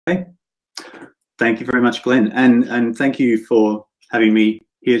Thank you very much, Glenn, and thank you for having me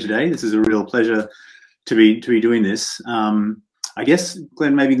here today. This is a real pleasure to be doing this. I guess,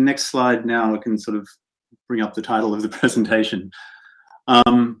 Glenn, maybe the next slide now I can sort of bring up the title of the presentation.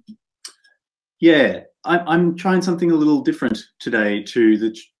 Yeah, I'm trying something a little different today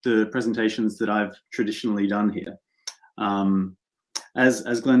to the presentations that I've traditionally done here.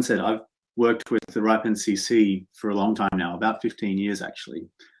 As Glenn said, I've worked with the RIPE NCC for a long time now, about 15 years actually.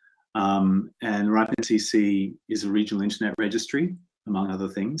 And RIPE NCC is a regional internet registry, among other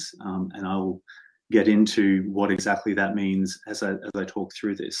things, and I will get into what exactly that means as I talk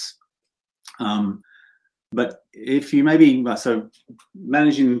through this. But if you maybe, so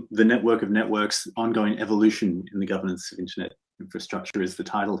managing the network of networks, ongoing evolution in the governance of internet infrastructure is the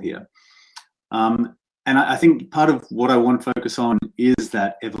title here. And I think part of what I want to focus on is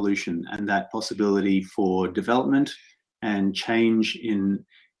that evolution and that possibility for development and change in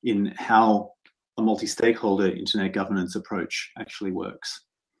how a multi-stakeholder internet governance approach actually works.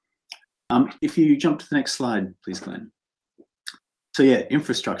 If you jump to the next slide, please, Glenn. So yeah,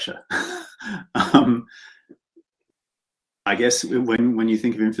 infrastructure. I guess when you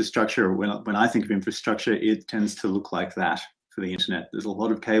think of infrastructure, or when I think of infrastructure, it tends to look like that for the internet. There's a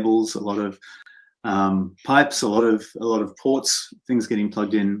lot of cables, a lot of pipes, a lot of ports, things getting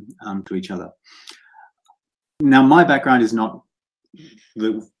plugged in to each other. Now, my background is not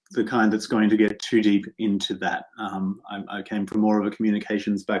the kind that's going to get too deep into that. I came from more of a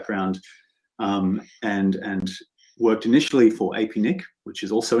communications background and worked initially for APNIC, which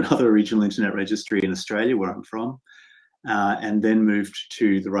is also another regional internet registry in Australia, where I'm from, and then moved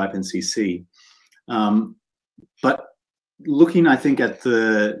to the RIPE NCC. But looking, I think, at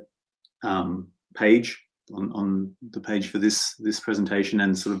the page on the page for this presentation,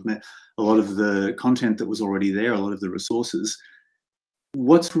 and sort of a lot of the content that was already there, a lot of the resources,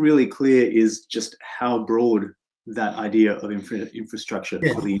 what's really clear is just how broad that idea of infrastructure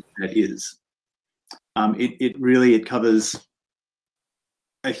for the internet is. It really covers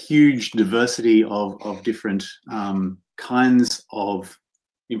a huge diversity of different kinds of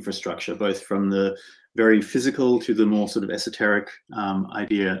infrastructure, both from the very physical to the more sort of esoteric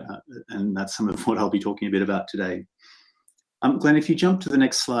idea, and that's some of what I'll be talking a bit about today. Glenn, if you jump to the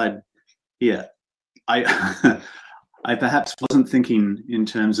next slide here, I perhaps wasn't thinking in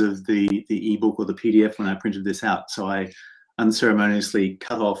terms of the ebook or the PDF when I printed this out, so I unceremoniously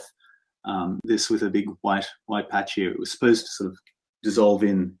cut off this with a big white patch here. It was supposed to sort of dissolve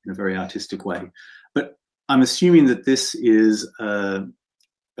in a very artistic way, but I'm assuming that this is a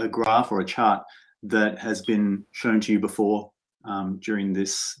graph or a chart that has been shown to you before during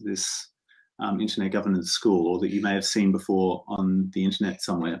this internet governance school, or that you may have seen before on the internet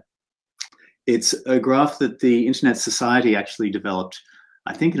somewhere. It's a graph that the Internet Society actually developed,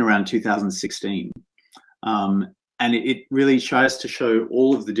 I think, in around 2016. And it really tries to show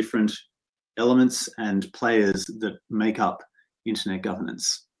all of the different elements and players that make up internet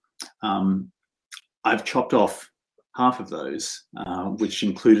governance. I've chopped off half of those, which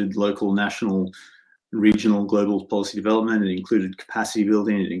included local, national, regional, global policy development. It included capacity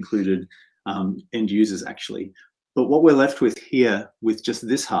building. It included end users, actually. But what we're left with here, with just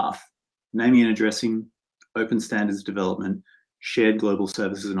this half, naming and addressing, open standards development, shared global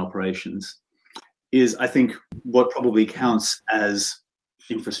services and operations, is, I think, what probably counts as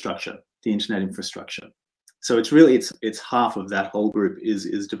infrastructure, the internet infrastructure. So it's really, it's half of that whole group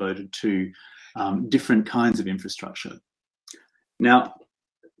is devoted to different kinds of infrastructure. Now,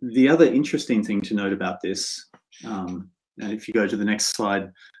 the other interesting thing to note about this, and if you go to the next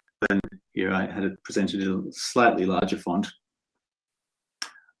slide, then here I had it presented in a slightly larger font,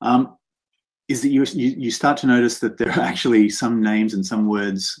 is that you start to notice that there are actually some names and some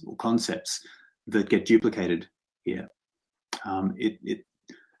words or concepts that get duplicated here.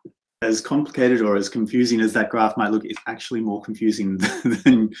 As complicated or as confusing as that graph might look, it's actually more confusing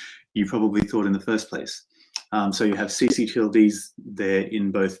than you probably thought in the first place. So you have CCTLDs there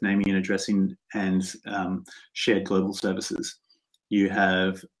in both naming and addressing and shared global services. You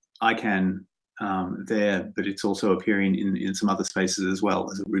have ICANN there, but it's also appearing in some other spaces as well,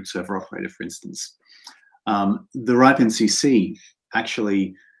 as a root server operator, for instance. The RIPE NCC,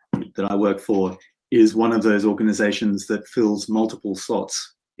 actually, that I work for, is one of those organizations that fills multiple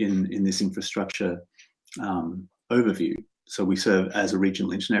slots in this infrastructure overview. So we serve as a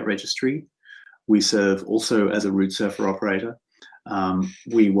regional internet registry. We serve also as a root server operator.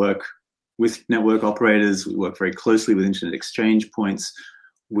 We work with network operators. We work very closely with internet exchange points.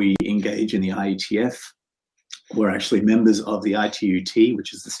 We engage in the IETF. We're actually members of the ITU-T,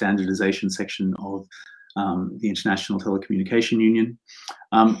 which is the standardization section of the International Telecommunication Union.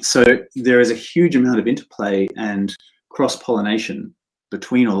 So there is a huge amount of interplay and cross-pollination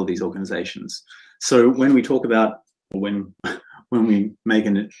between all of these organizations. So when we talk about, when we make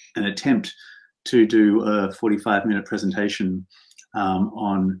an attempt to do a 45-minute presentation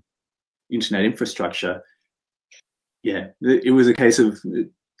on internet infrastructure, yeah, it was a case of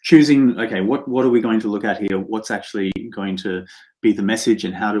choosing, okay, what are we going to look at here? What's actually going to be the message,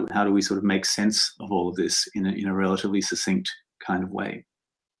 and how do we sort of make sense of all of this in a relatively succinct kind of way?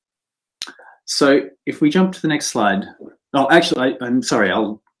 So if we jump to the next slide, oh, actually, I'm sorry,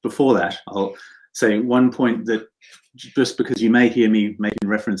 before that, I'll say one point that, just because you may hear me making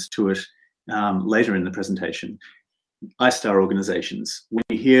reference to it later in the presentation, ISTAR organizations. When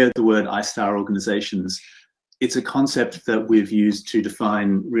you hear the word ISTAR organizations, it's a concept that we've used to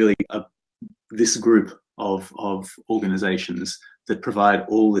define really this group of organizations that provide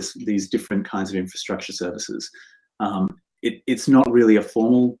all these different kinds of infrastructure services. It's not really a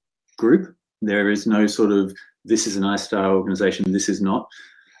formal group. There is no sort of, this is an ISTAR organization, this is not.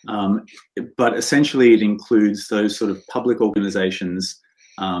 But essentially it includes those sort of public organizations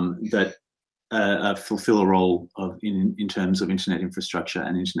that fulfill a role in terms of internet infrastructure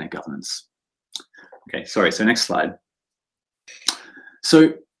and internet governance. Okay, sorry, so next slide.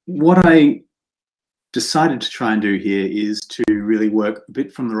 So what I decided to try and do here is to really work a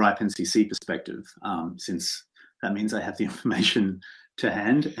bit from the RIPE NCC perspective, since that means I have the information to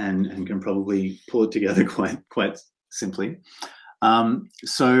hand and can probably pull it together quite simply.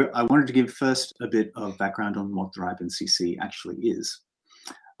 So I wanted to give first a bit of background on what the RIPE NCC actually is.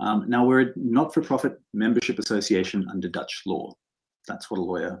 Now, we're a not-for-profit membership association under Dutch law. That's what a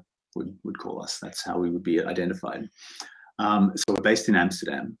lawyer would call us. That's how we would be identified. So we're based in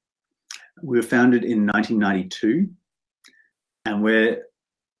Amsterdam. We were founded in 1992, and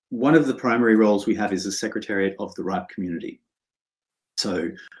one of the primary roles we have is the Secretariat of the RIPE community. So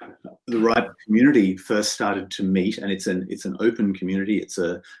the RIPE community first started to meet, and it's an open community. It's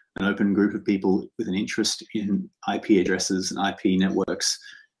an open group of people with an interest in IP addresses and IP networks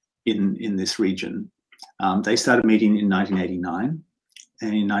in this region. They started meeting in 1989.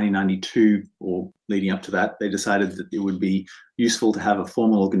 And in 1992, or leading up to that, they decided that it would be useful to have a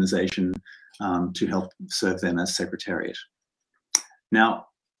formal organization to help serve them as secretariat. Now,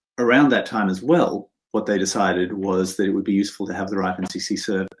 around that time as well, what they decided was that it would be useful to have the RIPE NCC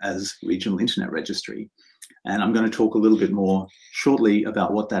serve as regional internet registry. And I'm going to talk a little bit more shortly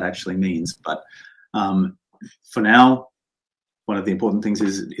about what that actually means. But for now, one of the important things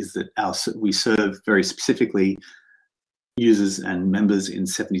is that we serve very specifically users and members in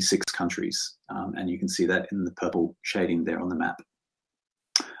 76 countries, and you can see that in the purple shading there on the map.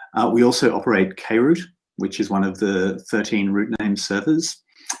 We also operate KRoot, which is one of the 13 root name servers.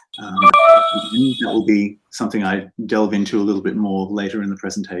 That will be something I delve into a little bit more later in the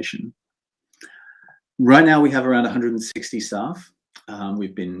presentation. Right now we have around 160 staff.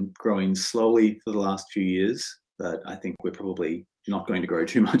 We've been growing slowly for the last few years, but I think we're probably not going to grow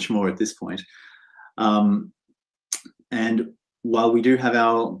too much more at this point. And while we do have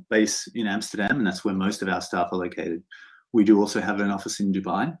our base in Amsterdam, and that's where most of our staff are located, we do also have an office in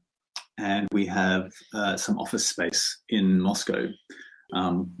Dubai, and we have some office space in Moscow,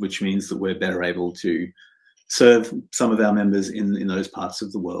 which means that we're better able to serve some of our members in those parts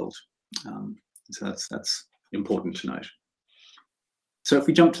of the world. So that's important to note. So if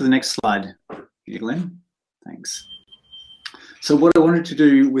we jump to the next slide, Glenn, thanks. So what I wanted to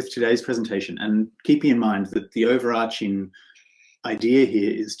do with today's presentation, and keeping in mind that the overarching idea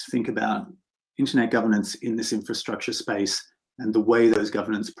here is to think about internet governance in this infrastructure space and the way those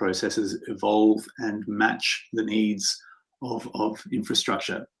governance processes evolve and match the needs of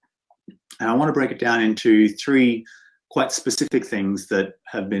infrastructure. And I want to break it down into three quite specific things that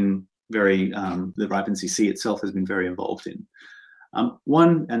have been very, the RIPE NCC itself has been very involved in.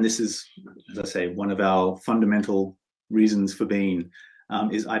 One, and this is, as I say, one of our fundamental reasons for being,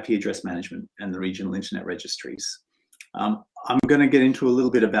 is IP address management and the regional internet registries. I'm going to get into a little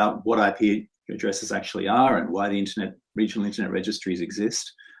bit about what IP addresses actually are and why the regional internet registries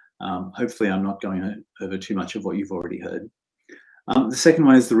exist. Hopefully I'm not going over too much of what you've already heard. The second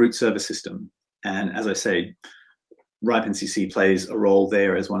one is the root server system. And as I say, RIPE NCC plays a role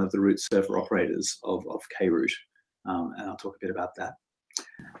there as one of the root server operators of KRoot. And I'll talk a bit about that.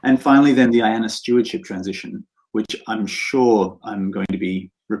 And finally, then the IANA stewardship transition, which I'm sure I'm going to be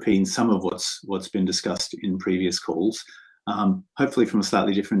repeating some of what's been discussed in previous calls, hopefully from a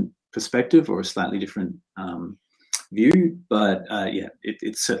slightly different perspective or a slightly different view. But yeah,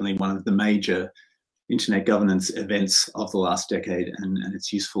 it's certainly one of the major internet governance events of the last decade, and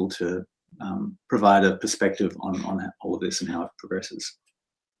it's useful to provide a perspective on all of this and how it progresses.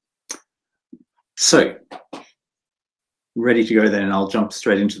 So, ready to go then, and I'll jump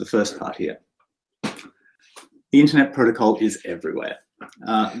straight into the first part here. The Internet Protocol is everywhere.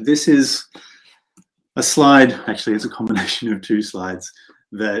 This is a slide, actually it's a combination of two slides,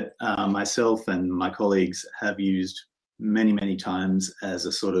 that myself and my colleagues have used many, many times as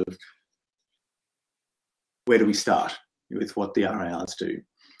a sort of, where do we start with what the RIRs do?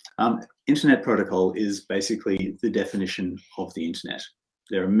 Internet Protocol is basically the definition of the Internet.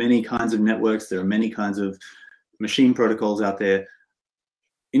 There are many kinds of networks, there are many kinds of machine protocols out there.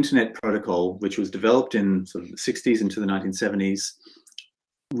 Internet Protocol, which was developed in sort of the 60s into the 1970s,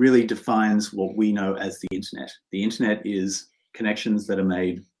 really defines what we know as the Internet. The Internet is connections that are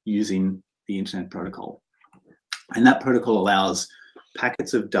made using the Internet Protocol. And that protocol allows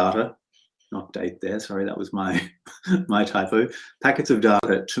packets of data, not date there, sorry, that was my typo, packets of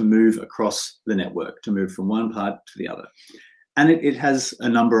data to move across the network, to move from one part to the other. And it has a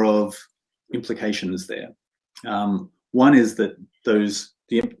number of implications there. One is that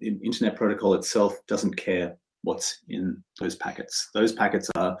the Internet Protocol itself doesn't care what's in those packets. Those packets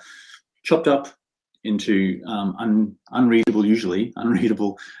are chopped up into unreadable, usually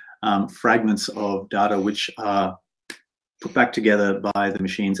unreadable fragments of data, which are put back together by the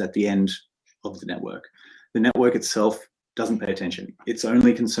machines at the end of the network. The network itself doesn't pay attention. Its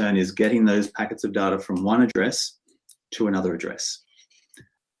only concern is getting those packets of data from one address to another address.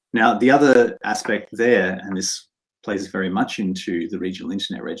 Now, the other aspect there, and this plays very much into the regional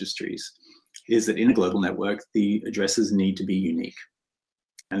internet registries, is that in a global network, the addresses need to be unique.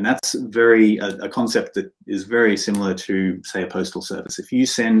 And that's a concept that is very similar to, say, a postal service. If you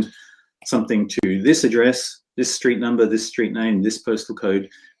send something to this address, this street number, this street name, this postal code,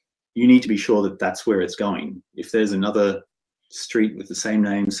 you need to be sure that that's where it's going. If there's another street with the same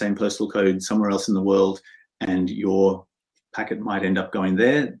name, same postal code somewhere else in the world, and your packet might end up going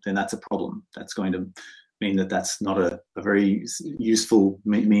there, then that's a problem. That's going to mean that that's not a very useful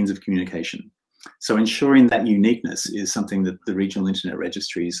means of communication. So ensuring that uniqueness is something that the regional internet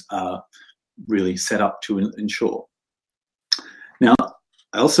registries are really set up to ensure. Now,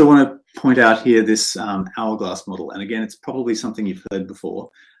 I also want to point out here this hourglass model. And again, it's probably something you've heard before.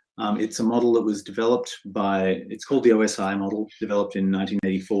 It's a model that was developed it's called the OSI model, developed in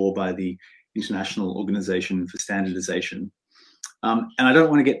 1984 by the International Organization for Standardization. And I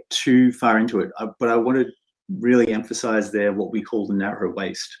don't want to get too far into it, but I want to really emphasize there what we call the narrow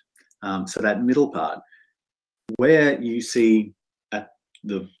waist. So that middle part, where you see at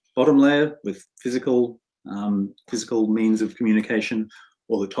the bottom layer with physical means of communication,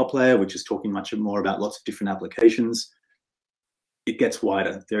 or the top layer, which is talking much more about lots of different applications, it gets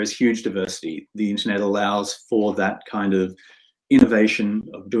wider. There is huge diversity. The internet allows for that kind of innovation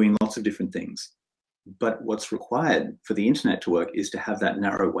of doing lots of different things. But what's required for the internet to work is to have that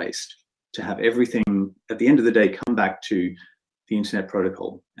narrow waist, to have everything at the end of the day come back to the internet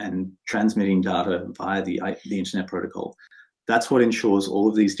protocol and transmitting data via the internet protocol. That's what ensures all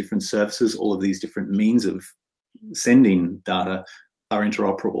of these different services, all of these different means of sending data are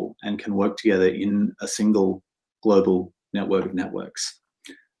interoperable and can work together in a single global network of networks.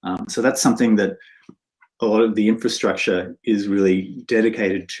 So that's something that a lot of the infrastructure is really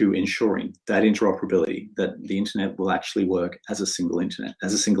dedicated to ensuring, that interoperability, that the internet will actually work as a single internet,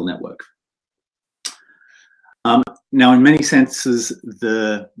 as a single network. Now, in many senses,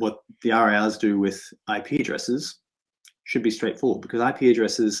 what the RIRs do with IP addresses should be straightforward, because IP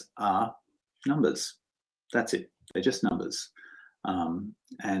addresses are numbers. That's it. They're just numbers. And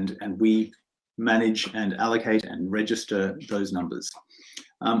we manage and allocate and register those numbers.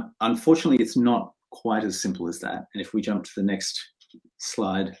 Unfortunately, it's not quite as simple as that. And if we jump to the next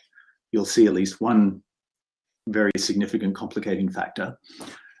slide, you'll see at least one very significant complicating factor,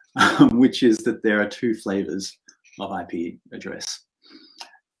 which is that there are two flavors of IP address.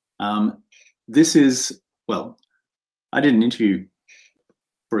 This is, well, I did an interview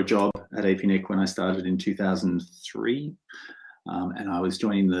for a job at APNIC when I started in 2003, and I was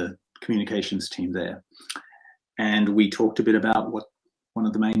joining the communications team there. And we talked a bit about what one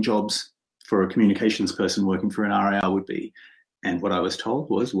of the main jobs for a communications person working for an RIR would be. And what I was told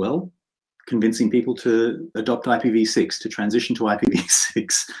was, well, convincing people to adopt IPv6, to transition to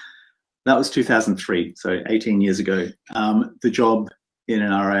IPv6. That was 2003, so 18 years ago. The job in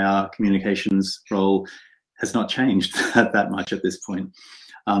an RIR communications role has not changed that much at this point.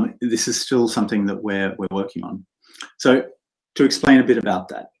 This is still something that we're working on. So to explain a bit about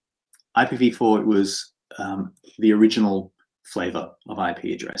that, IPv4 was the original flavor of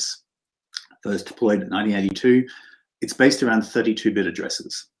IP address. First deployed in 1982. It's based around 32-bit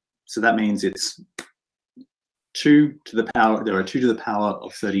addresses. So that means it's 2 to the power, there are 2 to the power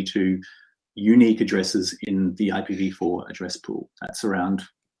of 32 unique addresses in the IPv4 address pool. That's around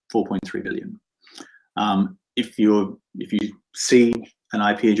 4.3 billion. If you see an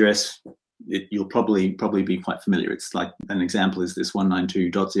IP address, you'll probably be quite familiar. It's like, an example is this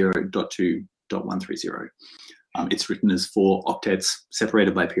 192.0.2.130. It's written as 4 octets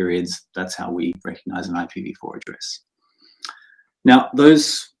separated by periods. That's how we recognize an IPv4 address. Now,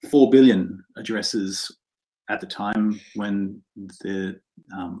 those 4 billion addresses at the time when the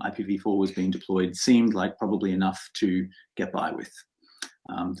IPv4 was being deployed seemed like probably enough to get by with.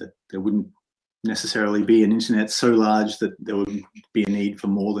 That there wouldn't necessarily be an internet so large that there would be a need for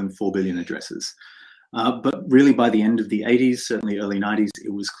more than 4 billion addresses. But really, by the end of the 80s, certainly early 90s,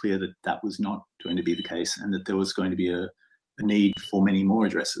 it was clear that that was not going to be the case, and that there was going to be a need for many more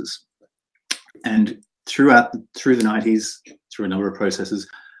addresses. And through the 90s, through a number of processes,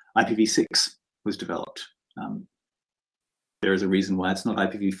 IPv6 was developed. There is a reason why it's not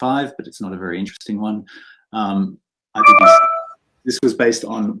IPv5, but it's not a very interesting one. This was based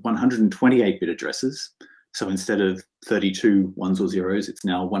on 128-bit addresses. So instead of 32 ones or zeros, it's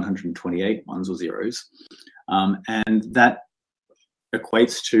now 128 ones or zeros. And that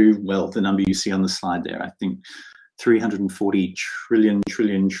equates to, well, the number you see on the slide there. I think 340 trillion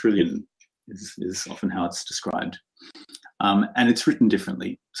is often how it's described. And it's written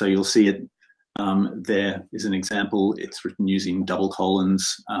differently. So you'll see it, there is an example. It's written using double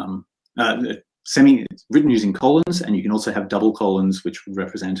colons, it's written using colons, and you can also have double colons, which would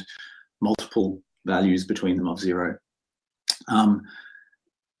represent multiple values between them of 0. The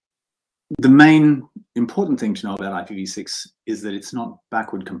main important thing to know about IPv6 is that it's not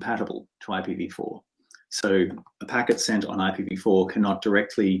backward compatible to IPv4. So a packet sent on IPv4 cannot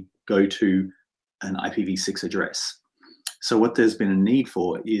directly go to an IPv6 address. So what there's been a need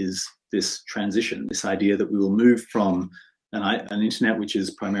for is this transition, this idea that we will move from an internet which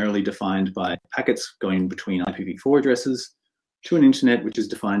is primarily defined by packets going between IPv4 addresses to an internet which is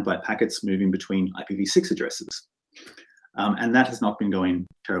defined by packets moving between IPv6 addresses. And that has not been going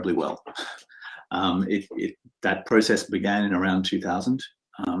terribly well. That process began in around 2000.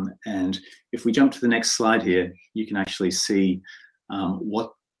 And if we jump to the next slide here, you can actually see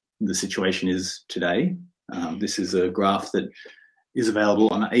what the situation is today. This is a graph that is available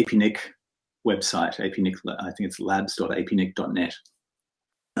on the APNIC website. APNIC, I think it's labs.apnic.net.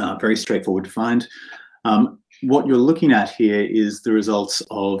 Very straightforward to find. What you're looking at here is the results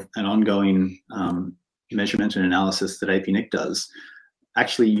of an ongoing measurement and analysis that APNIC does,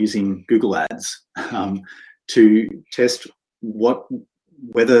 actually using Google Ads to test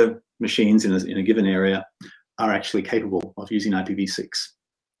whether machines in a given area are actually capable of using IPv6.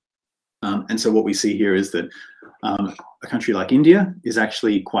 And so what we see here is that a country like India is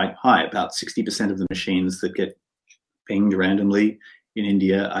actually quite high. About 60% of the machines that get pinged randomly in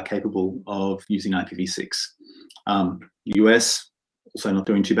India are capable of using IPv6. The US, also not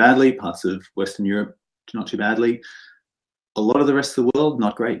doing too badly. Parts of Western Europe, not too badly. A lot of the rest of the world,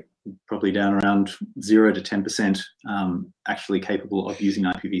 not great. Probably down around 0 to 10% actually capable of using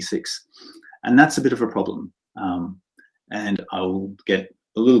IPv6. And that's a bit of a problem. And I'll get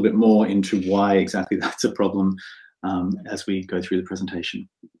a little bit more into why exactly that's a problem as we go through the presentation.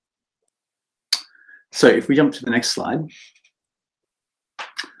 So if we jump to the next slide.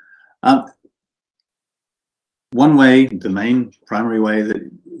 One way, the main primary way that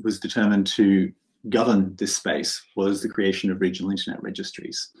was determined to govern this space was the creation of regional internet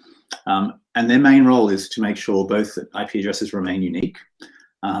registries. And their main role is to make sure both that IP addresses remain unique,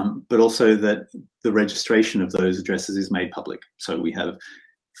 but also that the registration of those addresses is made public. So we have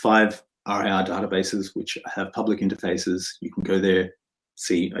 5 RIR databases which have public interfaces. You can go there,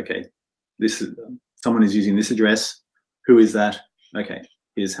 see, okay, someone is using this address. Who is that? Okay,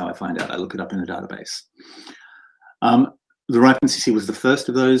 here's how I find out. I look it up in a database. The RIPE NCC was the first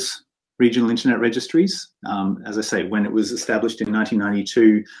of those regional internet registries. As I say, when it was established in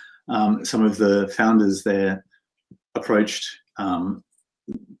 1992, some of the founders there approached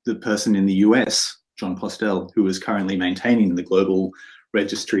the person in the US, John Postel, who was currently maintaining the global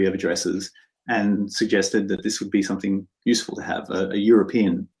registry of addresses, and suggested that this would be something useful to have, a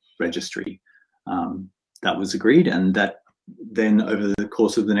European registry. That was agreed, and that then over the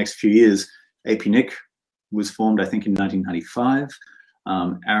course of the next few years, APNIC was formed, I think, in 1995.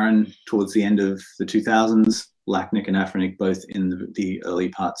 ARIN towards the end of the 2000s, LACNIC and AFRINIC both in the early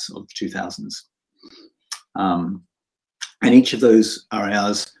parts of the 2000s. And each of those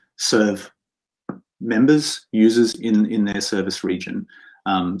RIRs serve members, users in their service region.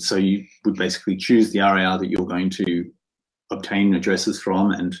 So you would basically choose the RIR that you're going to obtain addresses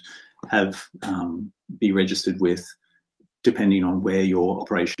from and have be registered with, depending on where your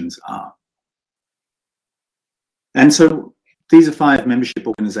operations are. And so these are 5 membership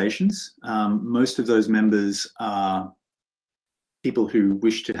organizations. Most of those members are people who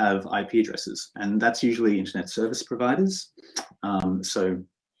wish to have IP addresses, and that's usually internet service providers. So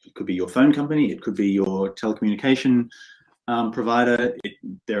it could be your phone company, it could be your telecommunication provider.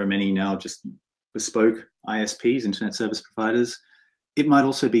 There are many now just bespoke ISPs, internet service providers. It might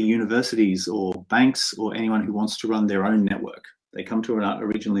also be universities or banks or anyone who wants to run their own network. They come to a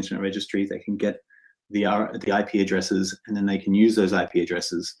regional internet registry, they can get the IP addresses, and then they can use those IP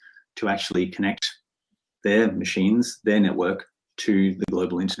addresses to actually connect their machines, their network, to the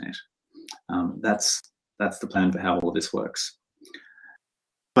global internet. That's the plan for how all of this works.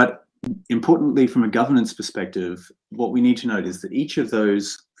 But importantly, from a governance perspective, what we need to note is that each of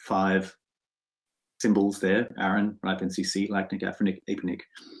those 5 symbols there, ARIN, RIPE, NCC, LACNIC, AFRINIC, APNIC,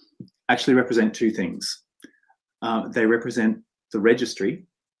 actually represent 2 things. They represent the registry,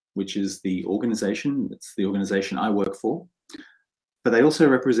 which is the organization, that's the organization I work for, but they also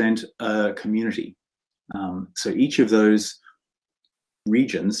represent a community. So each of those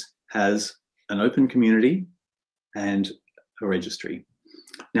regions has an open community and a registry.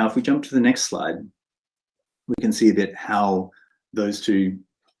 Now, if we jump to the next slide, we can see a bit how those 2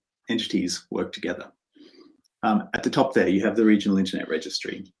 entities work together. At the top there, you have the Regional Internet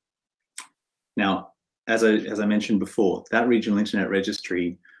Registry. Now, as I mentioned before, that Regional Internet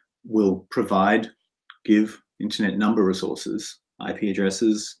Registry will give internet number resources, IP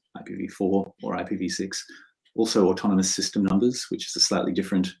addresses, IPv4 or IPv6, also autonomous system numbers, which is a slightly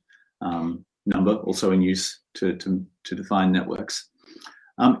different number, also in use to define networks.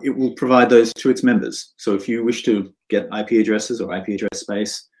 It will provide those to its members. So if you wish to get IP addresses or IP address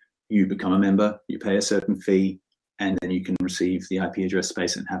space, you become a member, you pay a certain fee, and then you can receive the IP address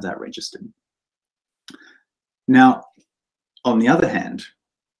space and have that registered. Now, on the other hand,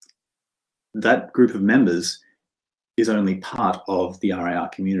 that group of members is only part of the RIR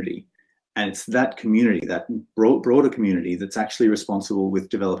community. And it's that community, that broader community, that's actually responsible with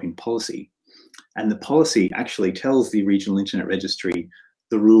developing policy. And the policy actually tells the Regional Internet Registry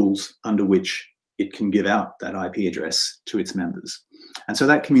the rules under which it can give out that IP address to its members. And so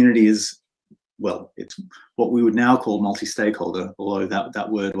that community is, well, it's what we would now call multi-stakeholder, although that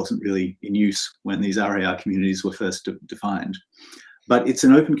word wasn't really in use when these RIR communities were first defined. But it's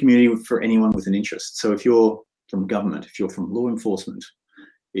an open community for anyone with an interest. So if you're from government, if you're from law enforcement,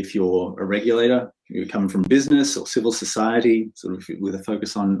 if you're a regulator, you're coming from business or civil society, sort of with a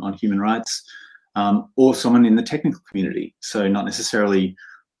focus on human rights, or someone in the technical community. So not necessarily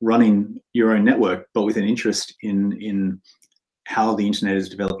running your own network, but with an interest in how the internet is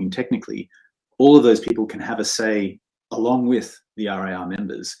developing technically. All of those people can have a say, along with the RIR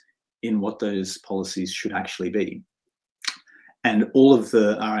members, in what those policies should actually be. And all of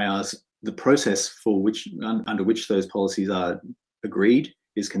the RIRs, the process for under which those policies are agreed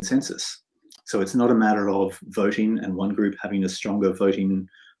is consensus. So it's not a matter of voting and one group having a stronger voting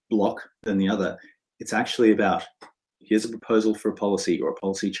block than the other. It's actually about, here's a proposal for a policy or a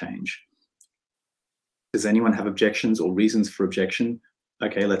policy change. Does anyone have objections or reasons for objection?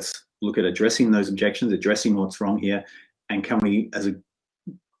 Okay, let's look at addressing those objections, addressing what's wrong here, and can we, as an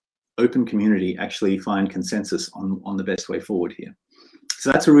open community, actually find consensus on the best way forward here?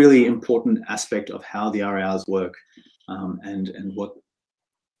 So that's a really important aspect of how the RIRs work and what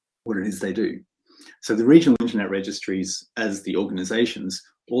it is they do. So the regional internet registries, as the organizations,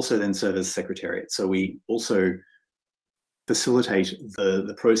 also then serve as secretariat. So we also facilitate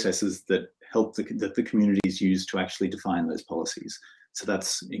the processes that help that the communities use to actually define those policies. So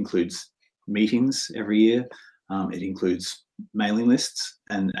that includes meetings every year. It includes mailing lists,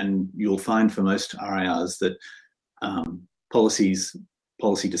 and you'll find for most RIRs that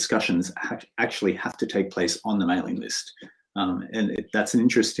policy discussions actually have to take place on the mailing list. That's an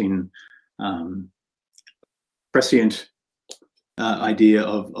interesting prescient idea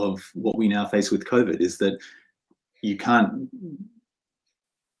of what we now face with COVID, is that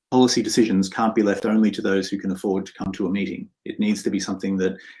policy decisions can't be left only to those who can afford to come to a meeting. It needs to be something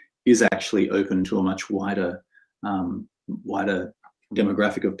that is actually open to a much wider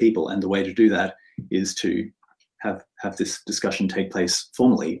demographic of people, and the way to do that is to have this discussion take place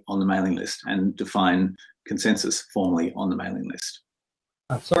formally on the mailing list and define consensus formally on the mailing list.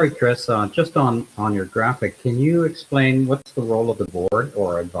 Sorry, Chris, just on your graphic, can you explain what's the role of the board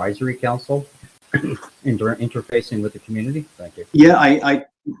or advisory council in interfacing with the community? Thank you. Yeah,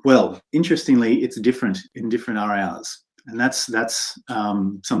 well, interestingly, it's different in different RIRs, and that's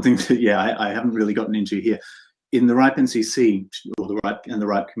something that, yeah, I haven't really gotten into here. in the RIPE NCC or the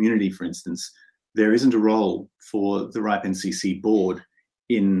RIPE community, for instance, there isn't a role for the RIPE NCC board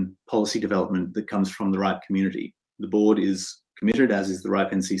in policy development that comes from the RIPE community. The board is committed, as is the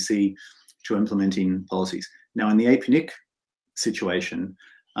RIPE NCC, to implementing policies. Now, in the APNIC situation,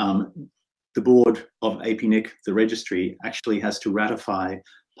 the board of APNIC, the registry, actually has to ratify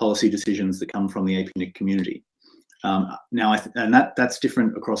policy decisions that come from the APNIC community. Now, that's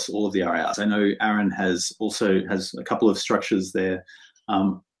different across all of the RIRs. I know Aaron has a couple of structures there.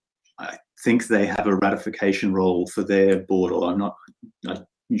 I think they have a ratification role for their board, or I'm not.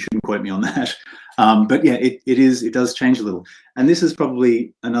 You shouldn't quote me on that. But yeah, it does change a little. And this is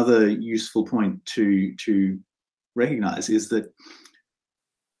probably another useful point to recognize, is that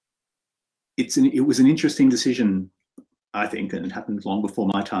it was an interesting decision, I think, and it happened long before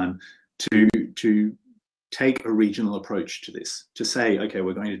my time, to take a regional approach to this, to say, okay,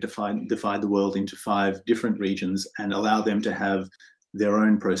 we're going to divide the world into 5 different regions and allow them to have their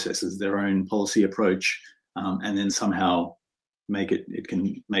own processes, their own policy approach, and then somehow it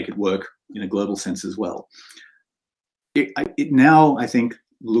can make it work in a global sense as well. It now, I think,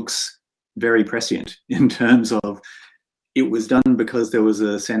 looks very prescient in terms of it was done because there was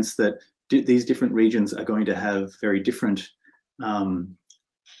a sense that these different regions are going to have very different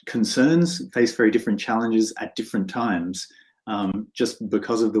concerns, face very different challenges at different times, just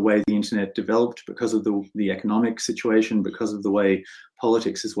because of the way the internet developed, because of the economic situation, because of the way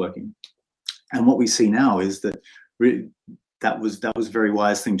politics is working. And what we see now is that that was a very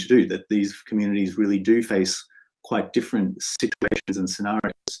wise thing to do, that these communities really do face quite different situations and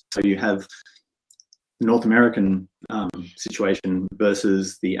scenarios. So you have the North American situation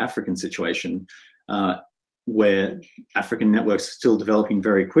versus the African situation, where African networks are still developing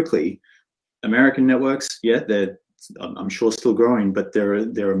very quickly. American networks, yeah, they're, I'm sure, still growing, but there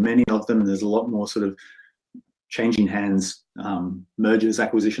are many of them. There's a lot more sort of changing hands, mergers,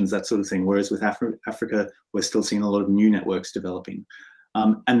 acquisitions, that sort of thing. Whereas with Africa, we're still seeing a lot of new networks developing.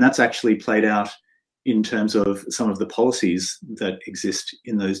 And that's actually played out in terms of some of the policies that exist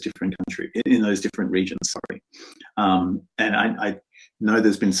in those different regions, sorry. And I know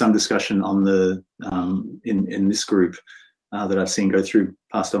there's been some discussion on the in this group that I've seen go through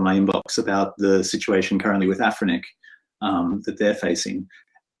past on my inbox about the situation currently with Afrinic that they're facing.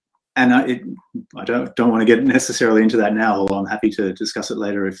 And I don't want to get necessarily into that now, although I'm happy to discuss it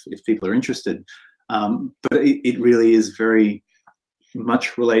later if people are interested. But it really is very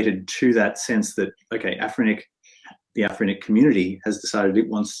much related to that sense that, okay, the Afrinic community has decided it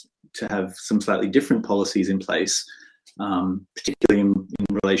wants to have some slightly different policies in place, particularly in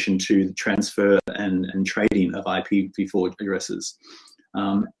relation to the transfer and trading of IPv4 addresses.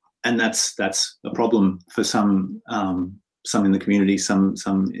 And that's a problem for some in the community, some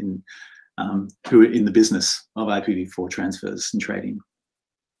in who are in the business of IPv4 transfers and trading.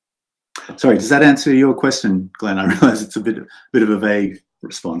 Sorry, does that answer your question, Glenn? I realize it's a bit of a vague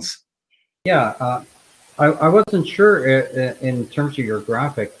response. Yeah, I wasn't sure in terms of your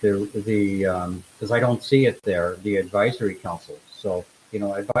graphic, because I don't see it there, the advisory councils. So, you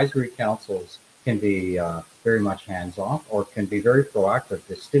know, advisory councils can be very much hands-off or can be very proactive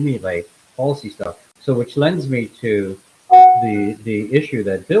to stimulate policy stuff. So which lends me to the issue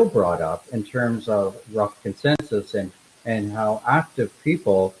that Bill brought up in terms of rough consensus and how active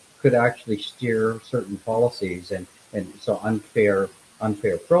people could actually steer certain policies and so unfair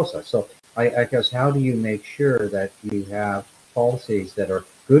process. So I guess, how do you make sure that you have policies that are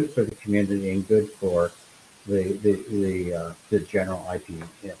good for the community and good for the general IP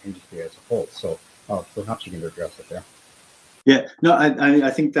industry as a whole? So perhaps you can address it there. Yeah, no,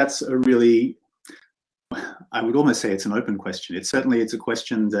 I think that's a really, I would almost say it's an open question. It's a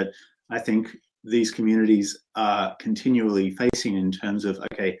question that I think these communities are continually facing in terms of,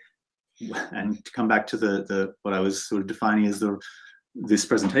 okay, and to come back to the what I was sort of defining as this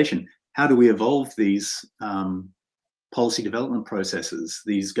presentation, how do we evolve these policy development processes,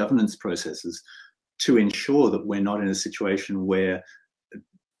 these governance processes, to ensure that we're not in a situation where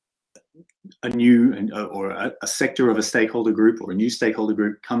a new or a sector of a stakeholder group or a new stakeholder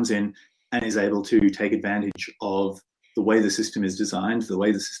group comes in and is able to take advantage of the way the system is designed, the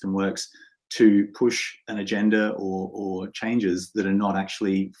way the system works, to push an agenda or changes that are not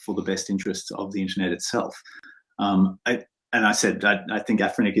actually for the best interests of the internet itself. I said I think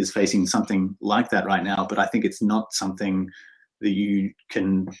Afrinic is facing something like that right now, but I think it's not something that you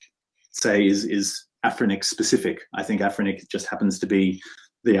can say is Afrinic specific. I think Afrinic just happens to be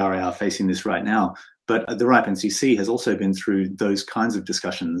the RIR facing this right now. But the RIPE NCC has also been through those kinds of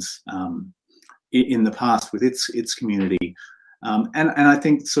discussions in the past with its community. And I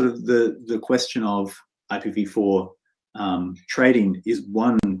think sort of the question of IPv4 trading is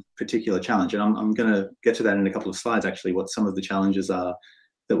one particular challenge, and I'm going to get to that in a couple of slides, actually, what some of the challenges are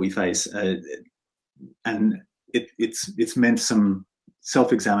that we face. And it's meant some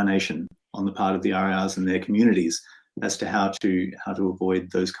self-examination on the part of the RIRs and their communities as to how to avoid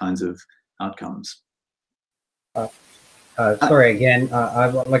those kinds of outcomes. Sorry, again, I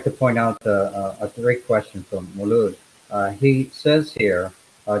would like to point out a great question from Maulud. He says here,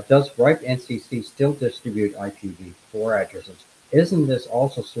 does RIPE NCC still distribute IPv4 addresses? Isn't this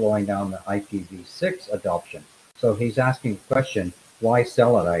also slowing down the IPv6 adoption? So he's asking a question, why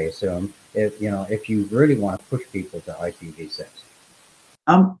sell it, I assume, if you really want to push people to IPv6?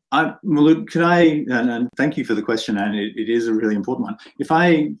 Maulud, could I, and thank you for the question, and it is a really important one. If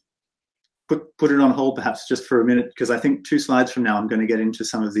I put it on hold perhaps just for a minute, because I think 2 slides from now I'm going to get into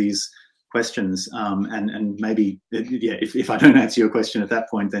some of these questions, and maybe, yeah, if I don't answer your question at that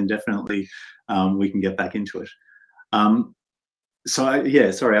point, then definitely we can get back into it. So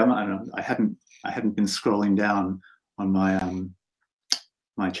yeah, sorry, I hadn't been scrolling down on my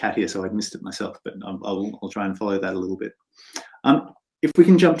my chat here, so I'd missed it myself, but I'll try and follow that a little bit. If we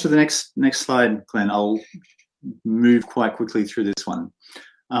can jump to the next slide, Glenn, I'll move quite quickly through this one.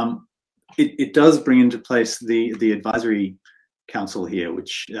 It does bring into place the advisory council here,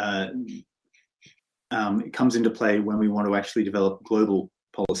 which it comes into play when we want to actually develop global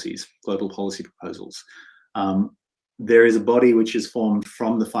policy proposals. There is a body which is formed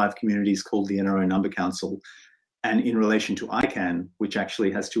from the 5 communities called the NRO Number Council, and in relation to ICANN, which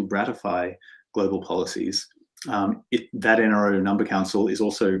actually has to ratify global policies, that NRO Number Council is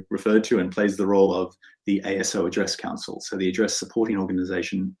also referred to and plays the role of the ASO Address Council, so the Address Supporting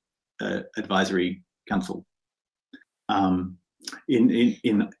Organization Advisory Council in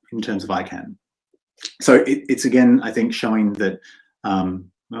terms of ICANN. So it's again, I think, showing that,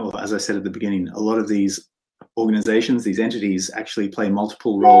 well, as I said at the beginning, a lot of these organizations, these entities, actually play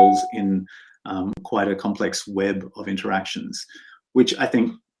multiple roles in quite a complex web of interactions, which I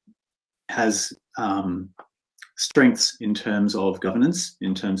think has strengths in terms of governance,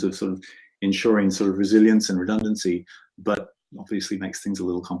 in terms of sort of ensuring sort of resilience and redundancy, but obviously makes things a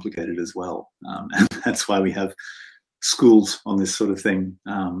little complicated as well. And that's why we have schools on this sort of thing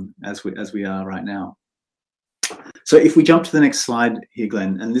as we are right now. So if we jump to the next slide here,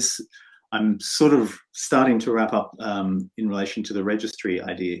 Glenn, and this, I'm sort of starting to wrap up in relation to the registry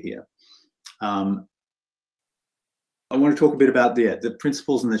idea here. I want to talk a bit about the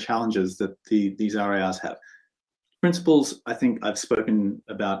principles and the challenges that these RIRs have. Principles, I think I've spoken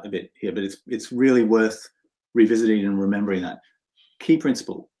about a bit here, but it's really worth revisiting and remembering that. Key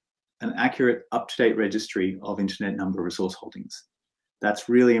principle, an accurate, up-to-date registry of internet number resource holdings. That's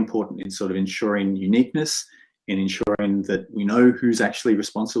really important in sort of ensuring uniqueness, in ensuring that we know who's actually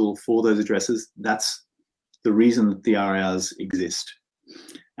responsible for those addresses. That's the reason that the RIRs exist.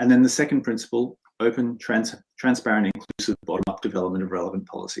 And then the second principle, open, transparent, inclusive, bottom-up development of relevant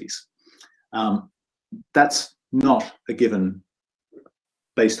policies. That's not a given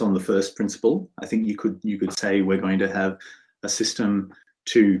based on the first principle. I think you could say we're going to have a system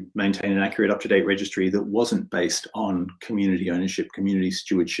to maintain an accurate, up-to-date registry that wasn't based on community ownership, community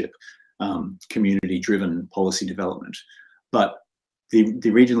stewardship, community-driven policy development. But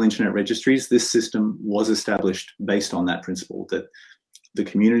the regional internet registries, this system was established based on that principle, that the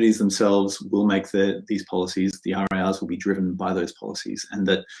communities themselves will make these policies, the RIRs will be driven by those policies, and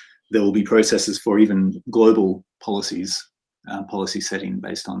that there will be processes for even global policies, policy setting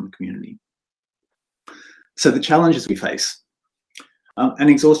based on the community. So the challenges we face, an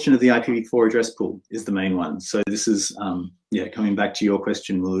exhaustion of the IPv4 address pool is the main one. So this is, yeah, coming back to your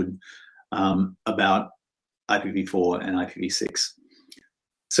question, Maulud, about IPv4 and IPv6.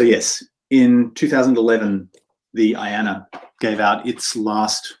 So yes, in 2011, the IANA gave out its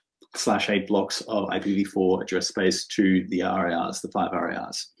last /8 blocks of IPv4 address space to the RIRs, the 5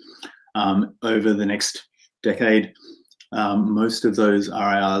 RIRs. Over the next decade, most of those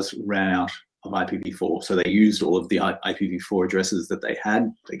RIRs ran out of IPv4. So they used all of the IPv4 addresses that they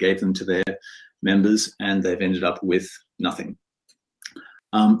had, they gave them to their members, and they've ended up with nothing.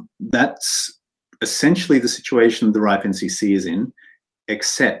 That's essentially the situation the RIPE NCC is in,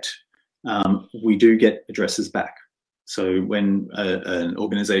 except we do get addresses back. So when an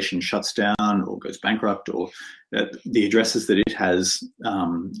organization shuts down or goes bankrupt, or the addresses that it has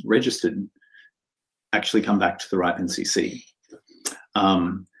registered actually come back to the RIPE NCC.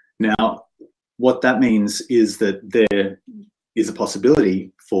 Now, what that means is that there is a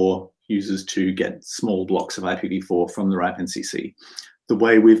possibility for users to get small blocks of IPv4 from the RIPE NCC. The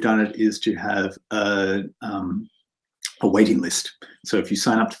way we've done it is to have a waiting list. So if you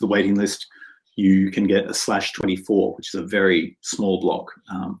sign up to the waiting list, you can get a /24, which is a very small block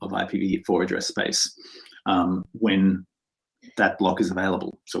of IPv4 address space when that block is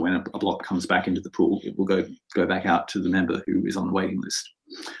available. So when a block comes back into the pool, it will go back out to the member who is on the waiting list.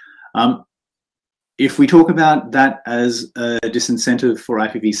 If we talk about that as a disincentive for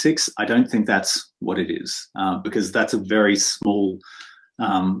IPv6, I don't think that's what it is, because that's a very small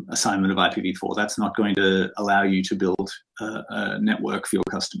assignment of IPv4. That's not going to allow you to build a network for your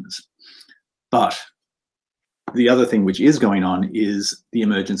customers. But the other thing which is going on is the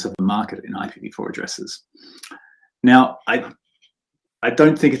emergence of a market in IPv4 addresses. Now, I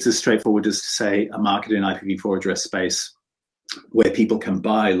don't think it's as straightforward as to say a market in IPv4 address space where people can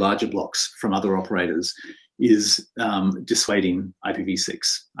buy larger blocks from other operators is dissuading IPv6.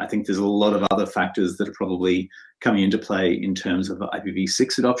 I think there's a lot of other factors that are probably coming into play in terms of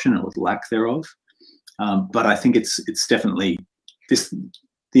IPv6 adoption or lack thereof. But I think it's definitely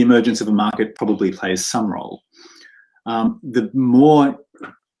the emergence of a market probably plays some role. The more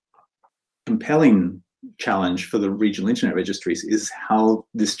compelling challenge for the regional internet registries is how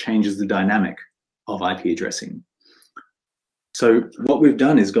this changes the dynamic of IP addressing. So what we've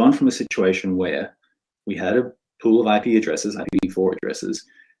done is gone from a situation where we had a pool of IP addresses, IPv4 addresses.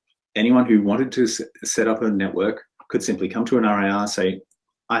 Anyone who wanted to set up a network could simply come to an RIR, say,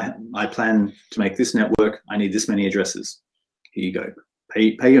 I plan to make this network, I need this many addresses. Here you go.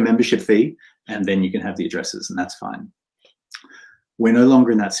 Pay your membership fee, and then you can have the addresses, and that's fine. We're no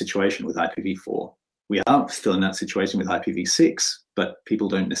longer in that situation with IPv4. We are still in that situation with IPv6, but people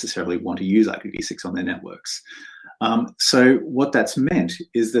don't necessarily want to use IPv6 on their networks. So what that's meant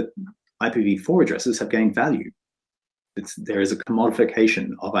is that IPv4 addresses have gained value. There is a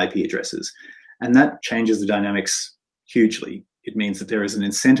commodification of IP addresses, and that changes the dynamics hugely. It means that there is an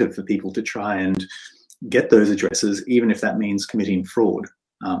incentive for people to try and get those addresses, even if that means committing fraud.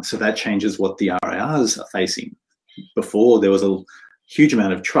 So that changes what the RIRs are facing. Before, there was a huge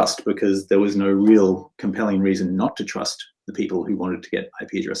amount of trust because there was no real compelling reason not to trust the people who wanted to get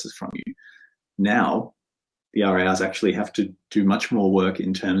IP addresses from you. Now, the RIRs actually have to do much more work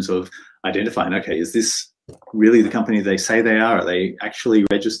in terms of identifying, okay, is this really the company they say they are? Are they actually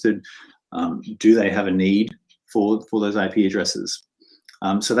registered? Do they have a need for those IP addresses?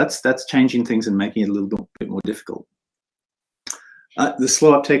 So that's changing things and making it a little bit more difficult. The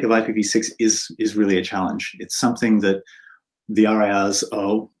slow uptake of IPv6 is really a challenge. It's something that the RIRs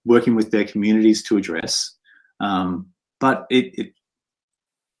are working with their communities to address, but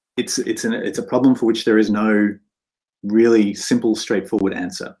it's a problem for which there is no really simple, straightforward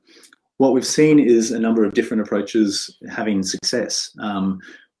answer. What we've seen is a number of different approaches having success.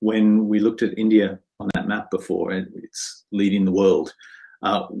 When we looked at India on that map before, it's leading the world.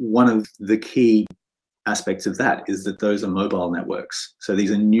 One of the key aspects of that is that those are mobile networks. So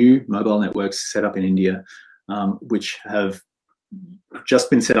these are new mobile networks set up in India, which have just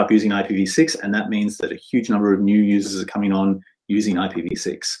been set up using IPv6, and that means that a huge number of new users are coming on using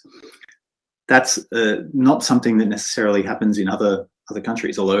IPv6. That's not something that necessarily happens in other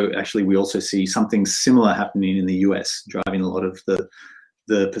countries, although actually we also see something similar happening in the US, driving a lot of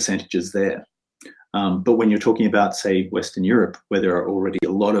the percentages there. But when you're talking about, say, Western Europe, where there are already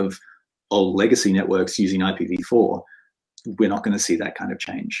a lot of old legacy networks using IPv4, we're not going to see that kind of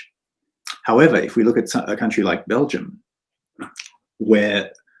change. However, if we look at a country like Belgium,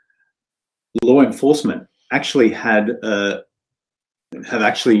 where law enforcement actually have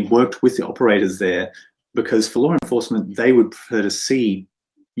actually worked with the operators there, because for law enforcement, they would prefer to see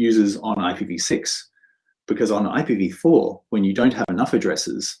users on IPv6, because on IPv4, when you don't have enough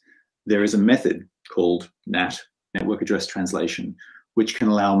addresses, there is a method called NAT, Network Address Translation, which can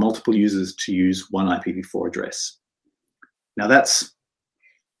allow multiple users to use one IPv4 address. Now that's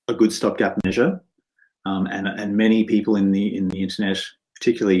a good stopgap measure, and many people in the internet,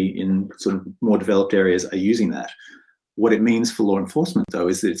 particularly in sort of more developed areas, are using that. What it means for law enforcement, though,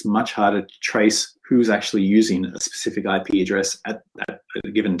 is that it's much harder to trace who's actually using a specific IP address at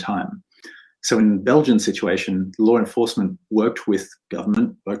a given time. So in the Belgian situation, law enforcement worked with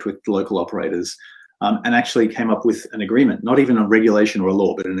government, worked with local operators, and actually came up with an agreement, not even a regulation or a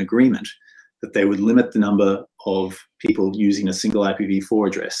law, but an agreement that they would limit the number of people using a single IPv4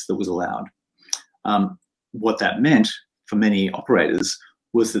 address that was allowed. What that meant for many operators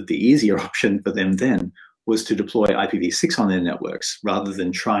was that the easier option for them then was to deploy IPv6 on their networks rather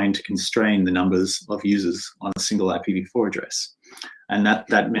than trying to constrain the numbers of users on a single IPv4 address. And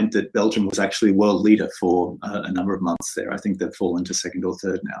that meant that Belgium was actually world leader for a number of months there. I think they've fallen to second or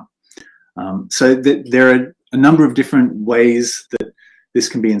third now. So there are a number of different ways that this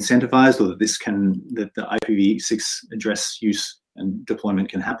can be incentivized, or that the IPv6 address use and deployment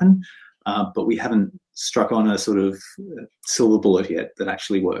can happen. but we haven't struck on a sort of silver bullet yet that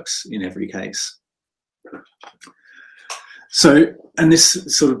actually works in every case. So, and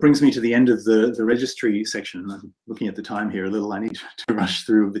this sort of brings me to the end of the registry section. I'm looking at the time here a little. I need to rush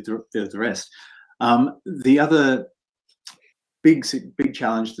through a bit the rest. The other big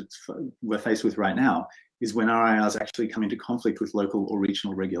challenge that we're faced with right now is when RIRs actually come into conflict with local or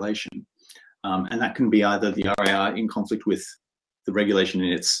regional regulation. And that can be either the RIR in conflict with the regulation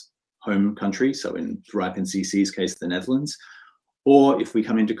in its home country, so in the RIPE NCC's case, the Netherlands, or if we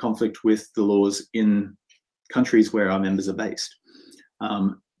come into conflict with the laws in countries where our members are based.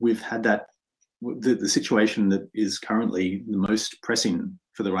 We've had that, the situation that is currently the most pressing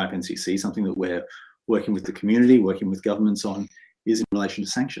for the RIPE NCC, something that we're working with the community, working with governments on, is in relation to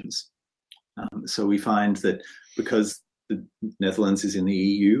sanctions. So we find that because the Netherlands is in the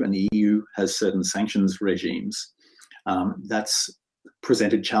EU and the EU has certain sanctions regimes, that's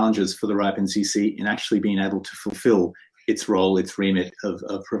presented challenges for the RIPE NCC in actually being able to fulfill its role, its remit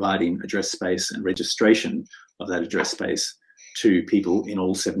of providing address space and registration of that address space to people in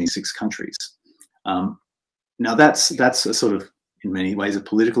all 76 countries. Now that's a sort of, in many ways, a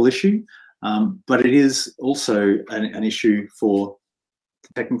political issue, but it is also an issue for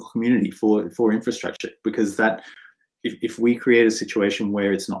the technical community, for infrastructure, because that if we create a situation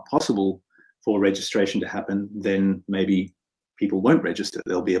where it's not possible for registration to happen, then maybe people won't register.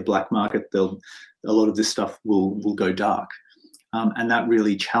 There'll be a black market. A lot of this stuff will go dark, and that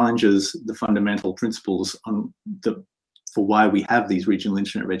really challenges the fundamental principles for why we have these regional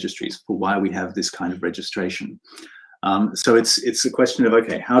internet registries, for why we have this kind of registration. So it's a question of,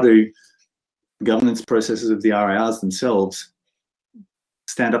 okay, how do the governance processes of the RIRs themselves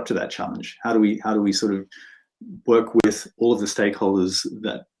stand up to that challenge? How do we sort of work with all of the stakeholders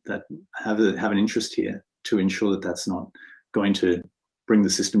that have an interest here to ensure that that's not going to bring the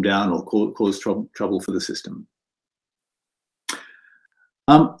system down or cause trouble for the system?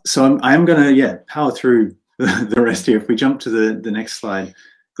 So I am going to power through the rest here. If we jump to the next slide,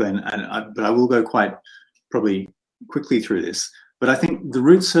 Glenn, but I will go quite probably quickly through this. But I think the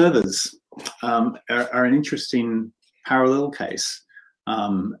root servers are an interesting parallel case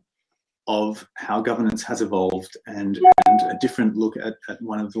of how governance has evolved and a different look at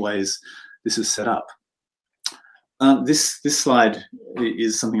one of the ways this is set up. This slide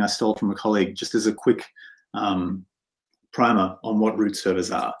is something I stole from a colleague just as a quick primer on what root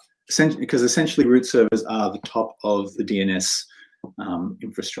servers are. Because essentially root servers are the top of the DNS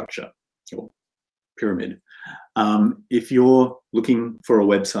infrastructure or pyramid. If you're looking for a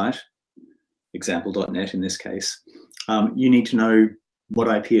website, example.net in this case, you need to know what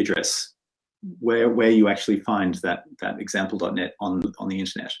IP address, where you actually find that example.net on the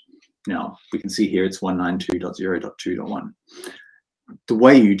internet. Now we can see here it's 192.0.2.1. The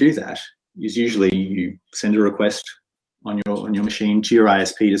way you do that is usually you send a request on your machine to your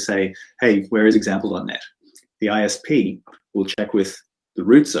ISP to say, hey, where is example.net? The ISP will check with the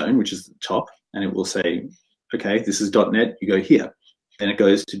root zone, which is the top, and it will say, okay, this is .net, you go here. Then it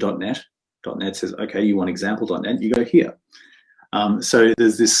goes to .net. .net says, okay, you want example.net, you go here. So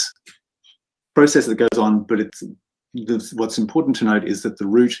there's this process that goes on, but what's important to note is that the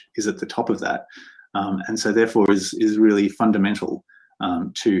root is at the top of that, and so therefore is really fundamental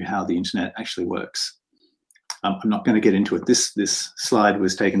to how the internet actually works. I'm not going to get into it. This slide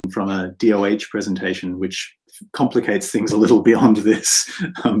was taken from a DOH presentation, which complicates things a little beyond this,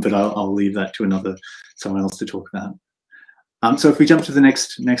 but I'll leave that to someone else to talk about. So if we jump to the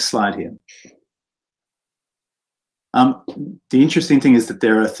next slide here. The interesting thing is that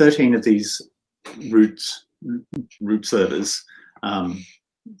there are 13 of these root servers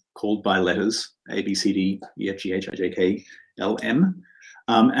called by letters, A, B, C, D, E, F, G, H, I, J, K, L, M.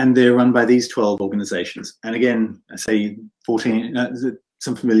 And they're run by these 12 organizations. And again, I say 14,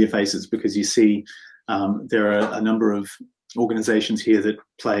 some familiar faces, because you see there are a number of organizations here that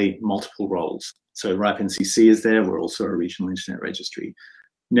play multiple roles. So RIPE NCC is there. We're also a regional internet registry.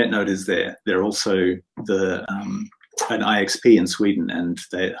 NetNode is there. They're also an IXP in Sweden, and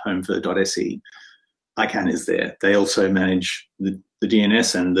they're home for .se. ICANN is there. They also manage the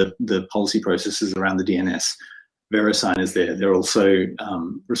DNS and the policy processes around the DNS. VeriSign is there. They're also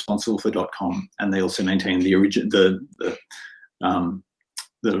responsible for .com, and they also maintain the root of the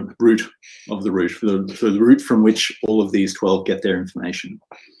root, the root from which all of these 12 get their information.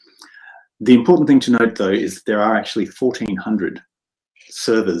 The important thing to note, though, is that there are actually 1,400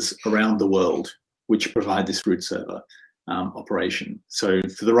 servers around the world which provide this root server operation. So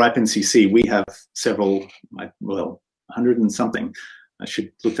for the RIPE NCC, we have several, well, 100 and something, I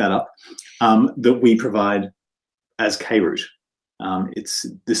should look that up, that we provide as KRoot. This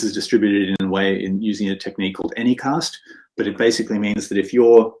is distributed in a way in using a technique called Anycast, but it basically means that if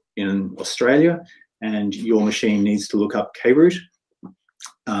you're in Australia and your machine needs to look up K-root,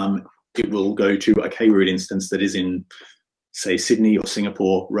 it will go to a K-root instance that is in, say, Sydney or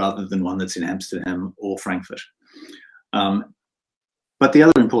Singapore, rather than one that's in Amsterdam or Frankfurt. But the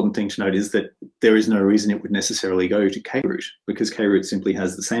other important thing to note is that there is no reason it would necessarily go to K-root, because K-root simply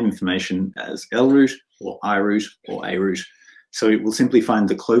has the same information as L-root or I-root or A-root. So it will simply find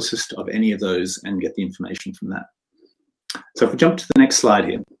the closest of any of those and get the information from that. So if we jump to the next slide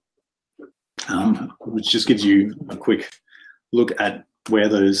here, which just gives you a quick look at where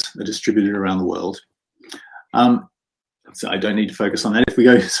those are distributed around the world. So I don't need to focus on that. If we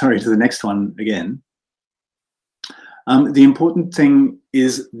go, sorry, to the next one again. The important thing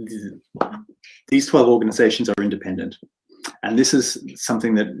is these 12 organizations are independent. And this is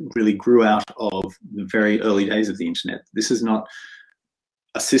something that really grew out of the very early days of the internet. This is not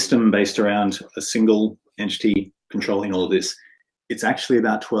a system based around a single entity controlling all of this. It's actually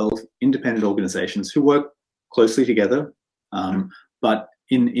about 12 independent organizations who work closely together, but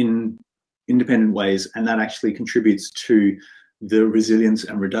in independent ways, and that actually contributes to the resilience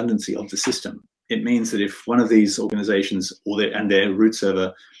and redundancy of the system. It means that if one of these organizations and their root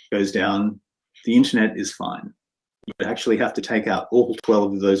server goes down, the internet is fine. You would actually have to take out all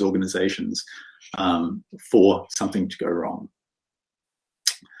 12 of those organizations for something to go wrong.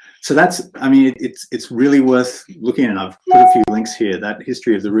 So that's, I mean, it's really worth looking at. I've put a few links here. That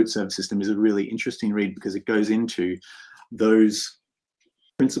history of the root server system is a really interesting read, because it goes into those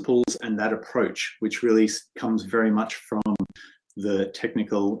principles and that approach, which really comes very much from the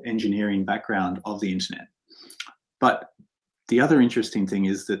technical engineering background of the internet. But the other interesting thing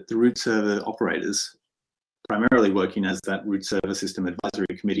is that the root server operators, primarily working as that root server system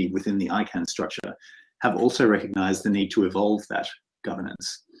advisory committee within the ICANN structure, have also recognized the need to evolve that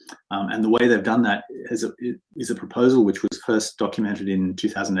governance. And the way they've done that is a proposal which was first documented in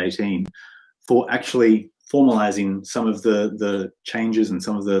 2018 for actually formalizing some of the changes and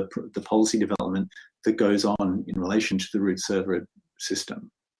some of the policy development that goes on in relation to the root server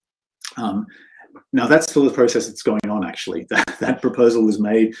system. Now that's still the process that's going on, actually. That proposal was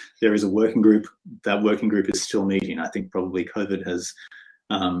made. There is a working group. That working group is still meeting. I think probably COVID has,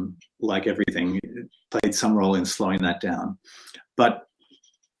 like everything, played some role in slowing that down. But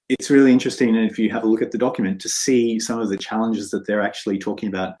it's really interesting, if you have a look at the document, to see some of the challenges that they're actually talking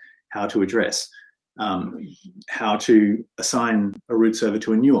about how to address. How to assign a root server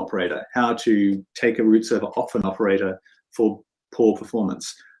to a new operator, how to take a root server off an operator for poor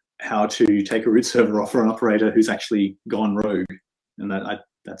performance, how to take a root server off for an operator who's actually gone rogue. And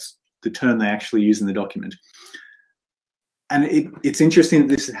that's the term they actually use in the document. And it's interesting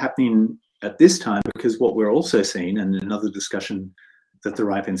that this is happening at this time, because what we're also seeing, and another discussion that the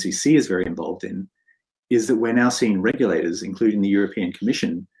RIPE NCC is very involved in, is that we're now seeing regulators, including the European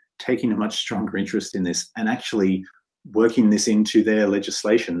Commission, taking a much stronger interest in this and actually working this into their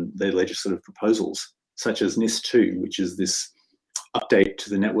legislation, their legislative proposals, such as NIS2, which is this update to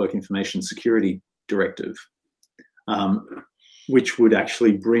the Network Information Security Directive, which would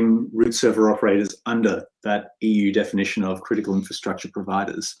actually bring root server operators under that EU definition of critical infrastructure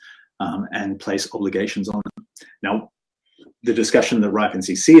providers and place obligations on them. Now, the discussion that RIPE